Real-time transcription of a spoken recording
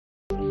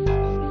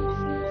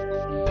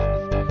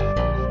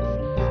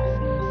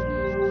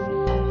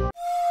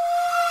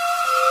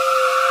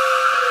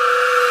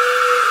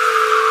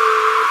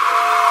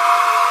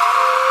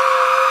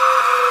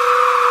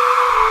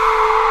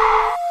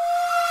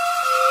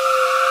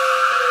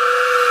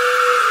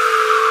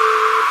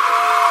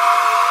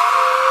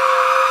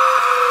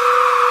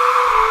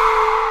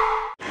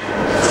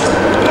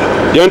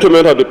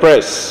Gentlemen of the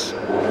press,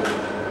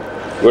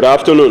 good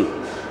afternoon.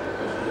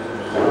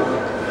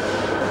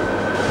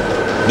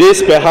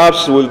 This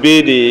perhaps will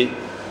be the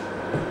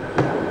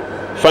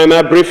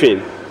final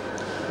briefing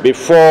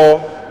before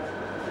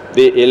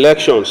the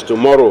elections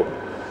tomorrow,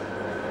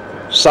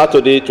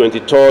 Saturday,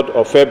 23rd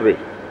of February,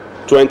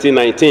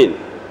 2019.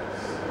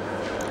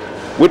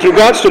 With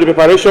regards to the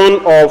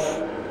preparation of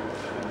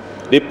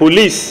the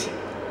police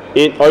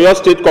in Oyo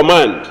State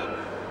Command,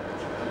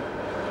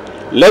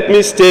 let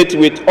me state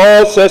with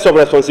all sense of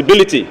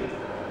responsibility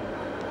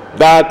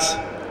that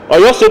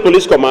Oyo State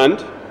Police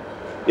Command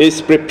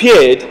is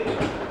prepared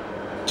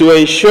to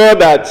ensure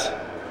that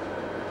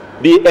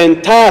the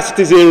entire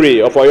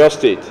citizenry of Oyo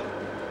State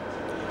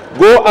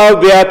go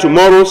out there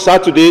tomorrow,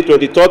 Saturday,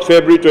 23rd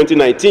February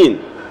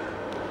 2019,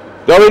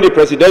 during the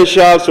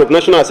presidential /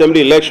 National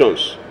Assembly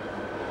elections,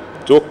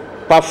 to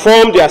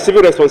perform their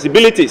civil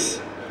responsibilities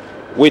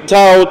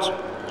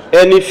without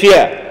any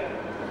fear,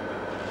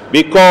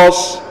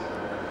 because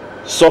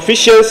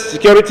sufficient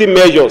security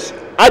measures,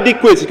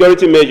 adequate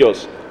security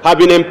measures have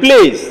been in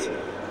place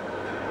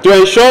to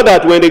ensure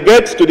that when they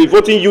get to the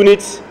voting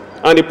units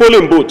and the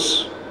polling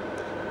booths,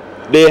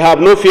 they have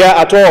no fear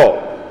at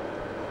all.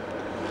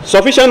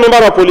 Sufficient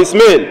number of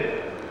policemen,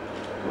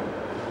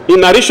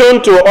 in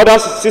addition to other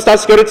sister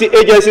security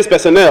agencies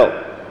personnel,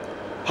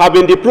 have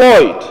been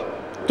deployed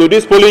to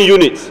these polling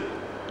units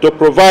to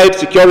provide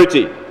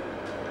security.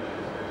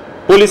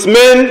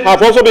 Policemen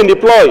have also been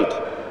deployed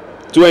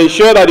to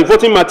ensure that the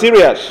voting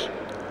materials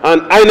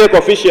and INEC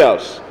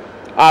officials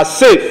are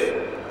safe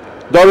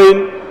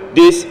during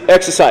this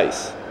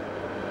exercise.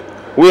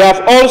 We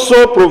have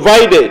also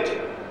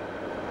provided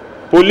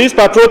police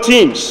patrol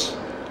teams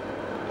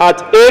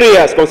at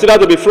areas considered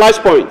to be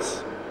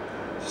flashpoints,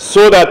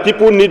 so that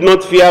people need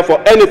not fear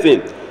for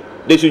anything.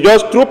 They should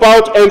just troop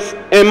out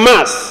en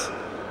masse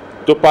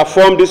to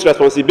perform these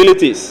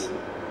responsibilities.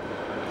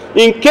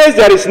 In case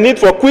there is need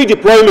for quick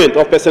deployment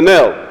of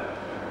personnel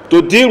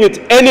to deal with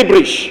any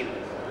breach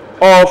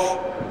of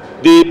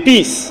the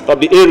peace of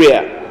the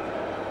area,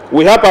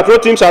 we have patrol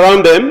teams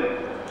around them.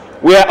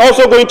 We are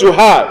also going to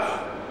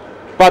have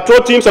patrol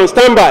teams on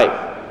standby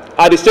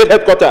at the state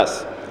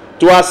headquarters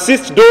to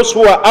assist those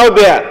who are out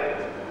there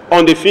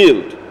on the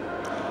field.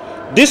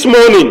 This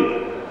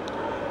morning,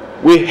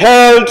 we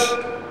held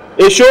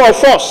a show of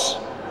force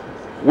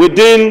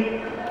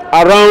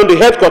around the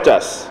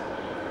headquarters.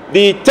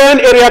 The 10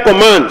 area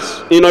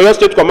commands in Oyo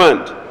State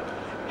Command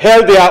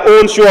held their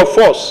own show of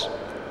force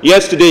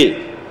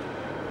yesterday.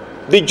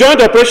 The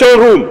joint operation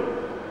room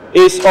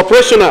is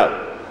operational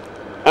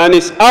and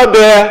is out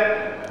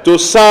there to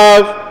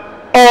serve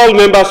all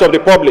members of the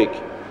public.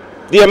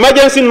 The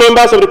emergency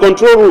numbers of the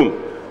control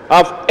room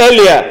have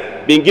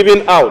earlier been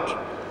given out.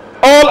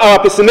 All our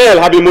personnel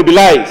have been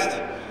mobilized.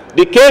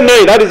 The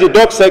K9, that is the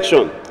dog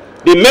section,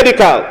 the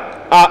medical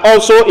are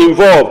also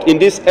involved in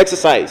this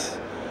exercise.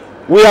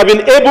 We have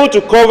been able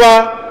to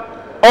cover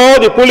all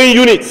the polling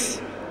units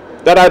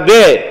that are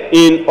there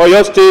in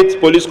Oyo State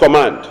Police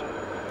Command.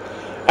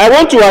 I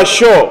want to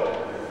assure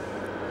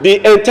the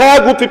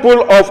entire group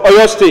people of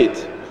Oyo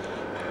State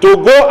to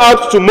go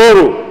out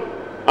tomorrow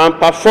and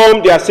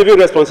perform their civil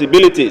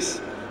responsibilities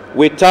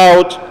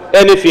without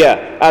any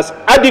fear, as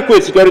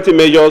adequate security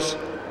measures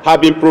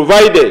have been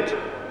provided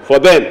for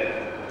them.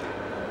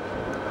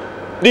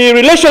 The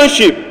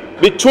relationship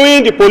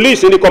between the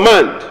police in the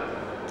command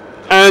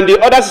and the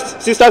other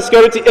sister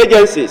security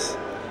agencies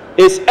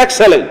is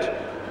excellent.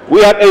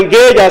 We have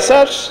engaged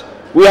ourselves,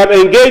 we have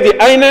engaged the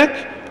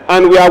INEC,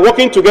 and we are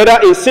working together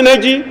in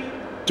synergy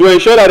to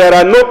ensure that there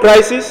are no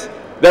crises,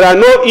 there are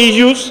no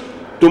issues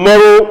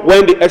tomorrow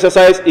when the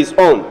exercise is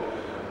on.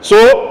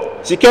 So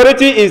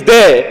security is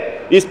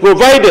there, is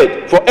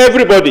provided for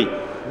everybody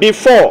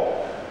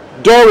before,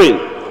 during,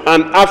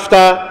 and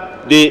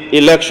after the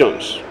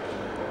elections.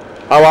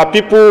 Our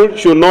people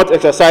should not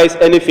exercise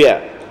any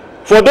fear.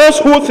 For those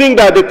who think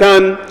that they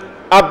can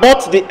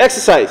abort the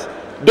exercise,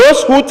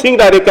 those who think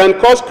that they can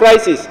cause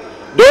crisis,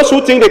 those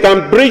who think they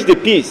can breach the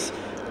peace,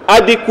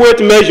 adequate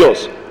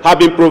measures have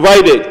been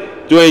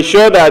provided to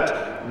ensure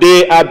that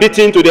they are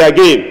beaten to their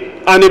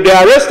game. And if they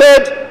are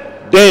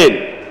arrested,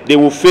 then they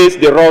will face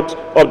the wrath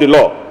of the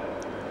law.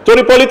 To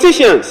the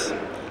politicians,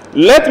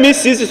 let me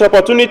seize this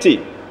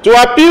opportunity to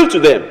appeal to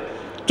them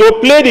to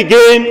play the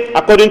game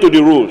according to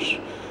the rules.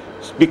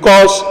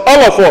 Because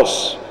all of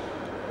us,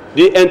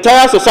 the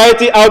entire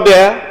society out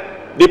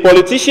there, the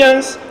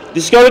politicians, the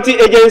security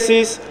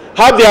agencies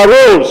have their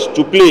roles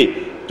to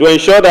play to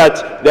ensure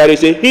that there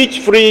is a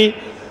hitch-free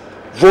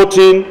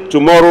voting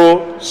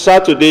tomorrow,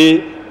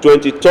 Saturday,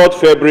 23rd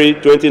February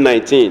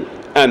 2019,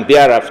 and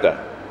thereafter.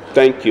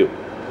 Thank you.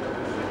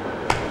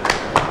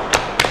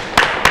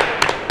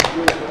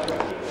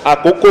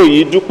 Àkókò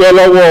yìí dúpẹ́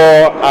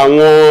lọ́wọ́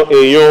àwọn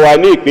èèyàn wa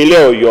ní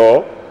ìpínlẹ̀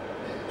Ọ̀yọ́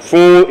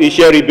fún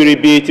iṣẹ́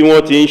ribiribi tí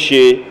wọ́n ti ń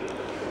ṣe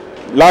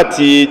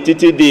láti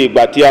títí di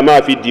ìgbà tí a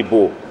máa fi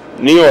dìbò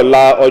ní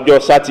ọ̀la ọjọ́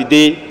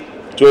Sátidé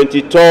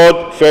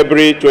 23rd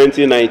February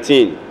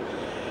 2019.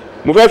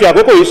 Mo fẹ́ fi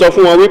àkókò yìí sọ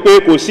fún wọn wípé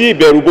kò sí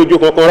ìbẹ̀rù bojo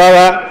kankan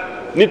rárá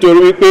nítorí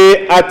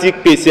wípé a ti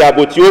pèsè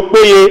ààbò tí ó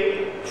péye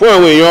fún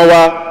àwọn èèyàn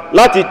wa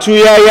láti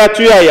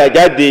túyáyá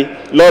jáde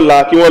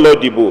lọ́la kí wọ́n lọ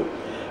dìbò.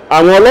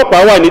 Àwọn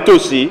ọlọ́pàá wà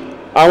nítòsí,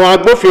 àwọn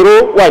agbófinró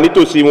wà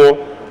nítòsí wọn,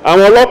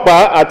 àwọn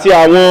ọlọ́pàá àti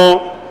àwọn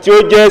tí ó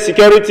jẹ́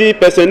security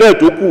personnel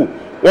tó kù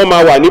wọ́n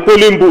máa wà ní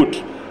polling booth.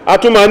 A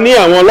tún máa ní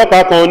àwọn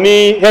ọlọ́pàá kan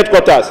ní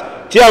headquarters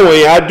tí àwọn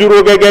èèyàn á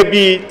dúró gẹ́gẹ́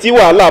bí tí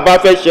wàhálà bá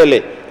fẹ́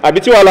ṣẹlẹ̀ àbí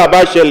tí wàhálà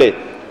bá ṣẹlẹ̀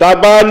tá a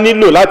bá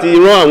nílò láti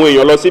rán àwọn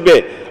èèyàn lọ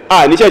síbẹ̀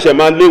ní ṣẹ̀ṣẹ̀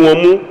máa lé wọn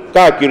mú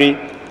káàkiri.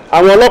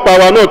 Àwọn ọlọ́pàá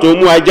wa náà tó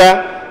mú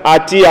ajá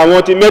àti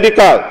àwọn ti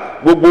medical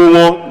gbogbo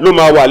wọn ló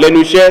máa wà lẹ́nu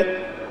iṣẹ́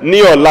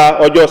ní ọ̀la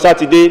ọjọ́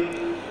sátidé.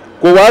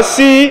 Kò wá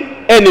sí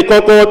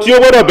ẹnìkankan tí ó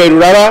gbọ́dọ̀ bẹ̀rù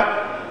rárá,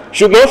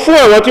 ṣùgbọ́n fún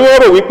àwọn tí wọ́n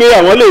rò wípé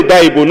àwọn lè da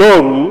ìbò náà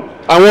rú,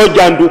 àwọn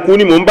jàǹdùkú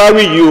ni mò ń bá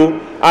wí yìí o.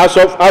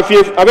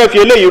 Afẹ́fi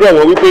eléyìí rọ̀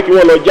wọ́n wípé kí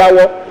wọ́n lọ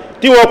jáwọ́.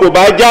 Tí wọn kò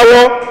bá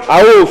jáwọ́,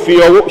 àwọn òfin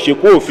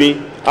ṣèkú òfin,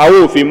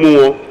 àwọn òfin mú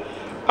wọn.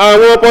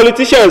 Àwọn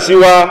politicians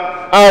wa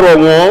a rọ̀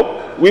wọ́n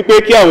wípé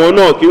kí àwọn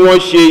náà kí wọ́n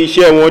ṣe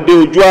iṣẹ́ wọn dé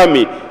ojú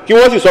àmì, kí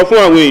wọ́n sì sọ fún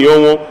àwọn èèyàn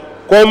wọn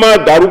kó má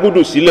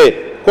dárúgúdù sílẹ̀,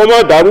 kó má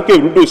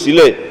dárúkèrúdò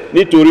sílẹ̀,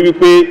 nítorí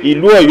wípé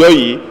ìlú Ọ̀yọ́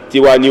yìí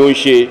tiwa ni ó ń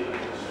ṣe.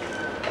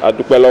 A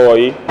dúpẹ́ lọ́wọ́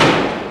yín.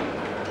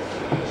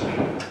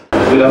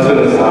 Good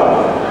afternoon, sir.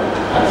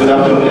 And good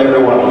afternoon,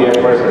 everyone here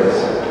present.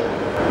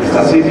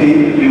 Mr. CP,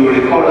 you will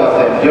recall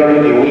that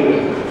during the week,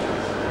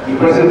 the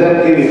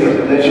President gave a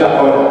presidential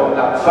order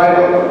that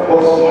 5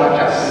 bus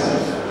marchers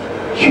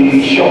should be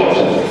shot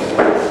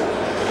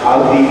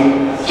as the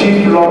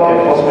chief law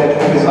enforcement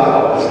officer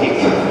of the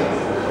state.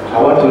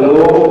 I want to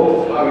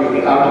know how you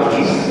react to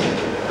this.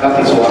 That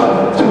is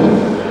 1.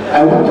 2.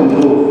 I want to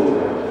know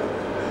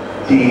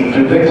the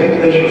preventive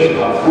measures you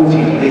have put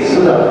in place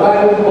so that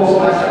 5 bus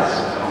marchers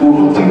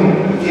will not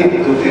take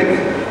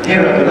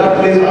here to that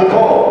place at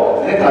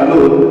all, let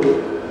alone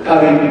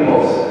carrying the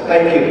bus.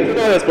 Thank you.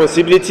 The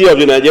responsibility of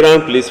the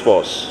Nigerian police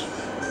force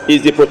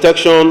is the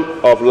protection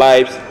of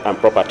lives and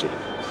property.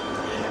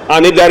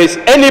 And if there is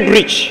any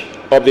breach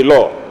of the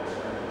law,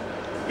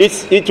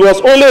 it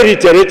was only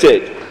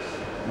reiterated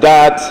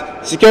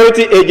that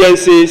security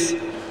agencies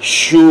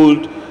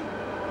should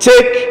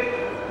take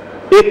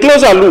a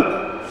closer look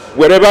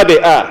wherever they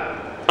are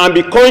and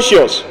be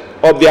conscious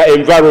of their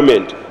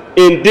environment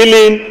in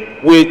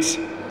dealing with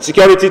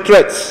security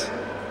threats,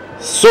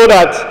 so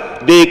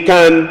that they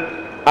can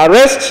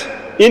arrest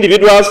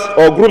individuals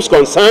or groups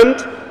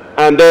concerned,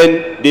 and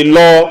then the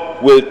law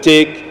will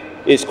take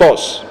its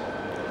course.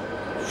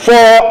 For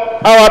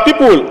our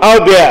people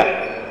out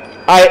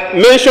there, I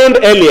mentioned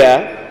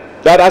earlier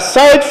that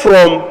aside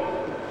from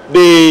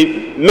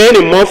the men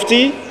in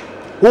Mufti,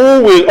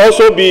 who will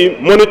also be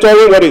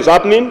monitoring what is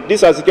happening,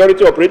 these are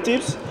security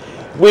operatives,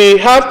 we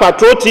have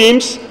patrol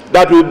teams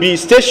that will be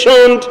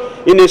stationed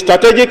in a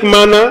strategic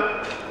manner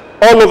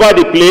all over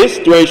the place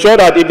to ensure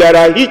that if there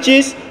are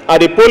hitches at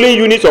the polling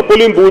units or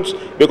polling booths,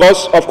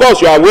 because of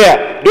course you are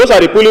aware, those are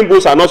the polling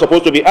booths are not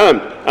supposed to be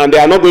armed, and they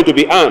are not going to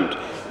be armed.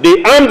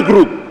 The armed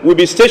group will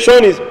be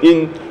stationed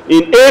in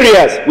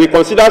areas we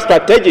consider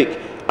strategic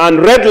and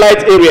red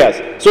light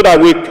areas, so that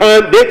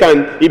they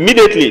can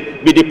immediately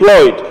be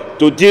deployed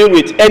to deal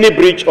with any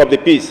breach of the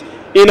peace.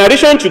 In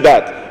addition to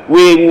that,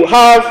 we will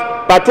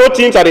have patrol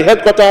teams at the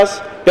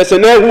headquarters,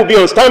 personnel who will be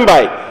on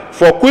standby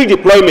for quick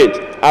deployment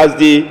as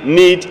the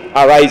need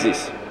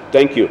arises.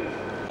 Thank you.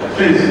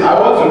 Please, I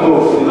want to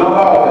know the number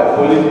of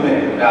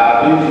policemen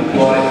that are being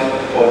deployed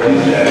for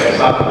this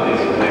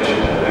Saturday's election.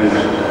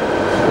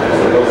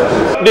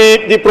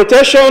 The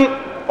protection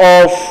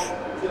of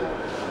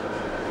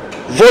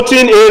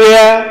voting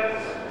area,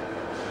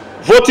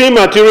 voting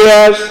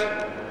materials,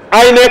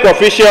 INEC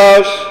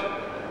officials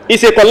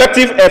is a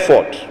collective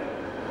effort.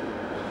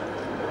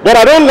 But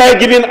I don't like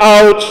giving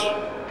out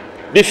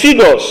the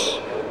figures,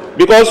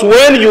 because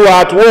when you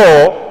are at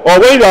war or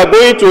when you are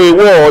going to a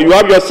war, you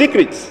have your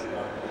secrets.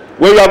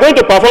 When you are going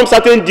to perform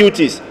certain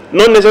duties,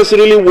 not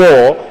necessarily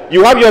war,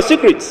 you have your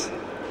secrets.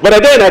 But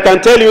again, I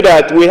can tell you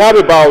that we have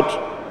about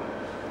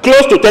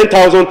close to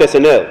 10,000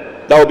 personnel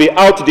that will be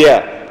out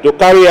there to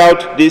carry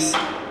out this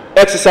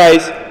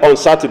exercise on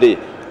Saturday.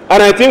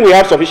 And I think we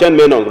have sufficient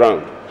men on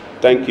ground.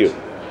 Thank you.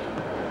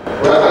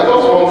 Well, I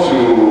just want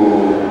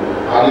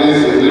to, at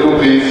least a little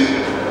bit,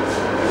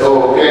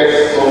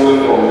 get something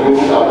from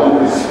you that will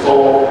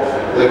restore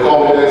the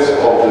confidence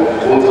of the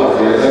voters,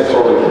 the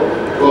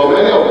electorate. But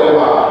many of them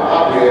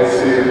are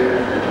apprehensive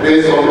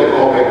based on the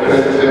comment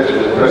credited to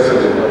the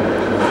president.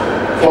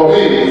 For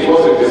me, it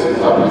was a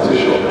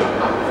misinterpretation.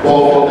 But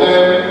for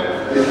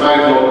them, it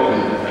might not be.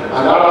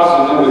 And that has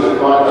to do with the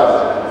fact that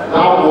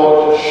that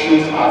word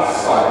shoots at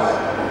sight.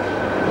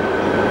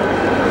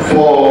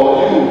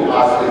 For you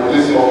as a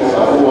police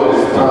officer who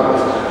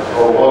understands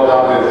what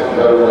happens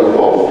very well,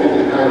 what would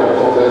be the kind of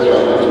confidence you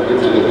are going to give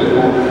to the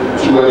people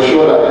to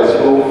ensure that there is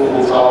no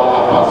total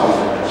apathy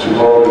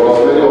tomorrow? Because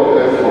many of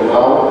them from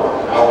now,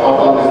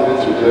 after listening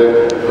to them,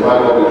 they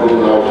might not be good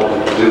now to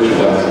deal with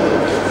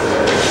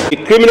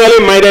that. Criminally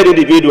minded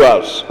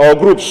individuals or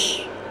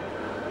groups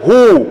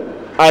who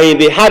are in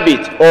the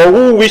habit or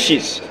who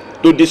wishes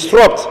to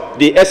disrupt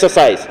the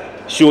exercise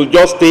should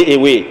just stay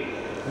away.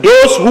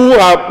 Those who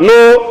have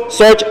no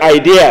such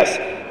ideas,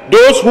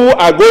 those who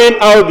are going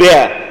out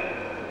there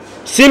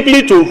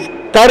simply to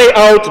carry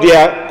out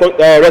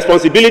their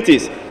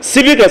responsibilities,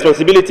 civic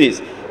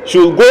responsibilities,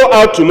 should go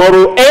out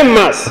tomorrow en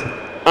masse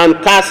and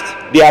cast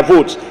their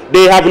votes.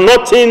 They have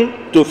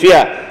nothing to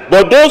fear.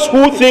 But those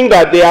who think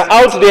that they are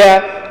out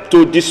there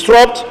to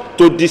disrupt,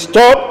 to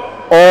disturb,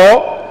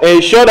 or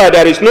ensure that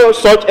there is no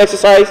such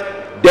exercise,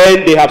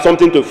 then they have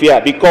something to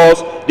fear,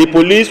 because the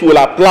police will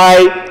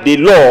apply the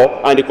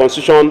law and the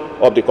constitution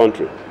of the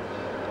country.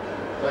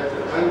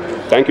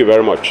 Thank you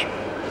very much.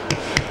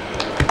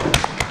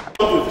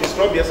 To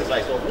disrupt the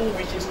exercise, or who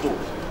wishes to,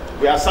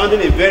 we are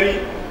sounding a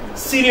very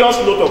serious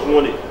note of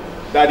warning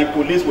that the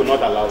police will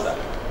not allow that.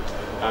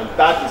 And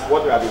that is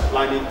what we have been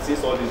planning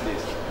since all these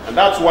days. And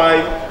that's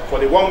why, for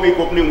the 1 week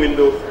opening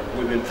window,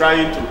 we've been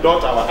trying to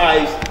dot our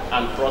I's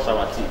and cross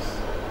our T's.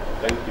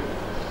 Thank you.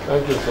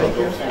 Thank you,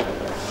 sir. Thank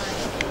you.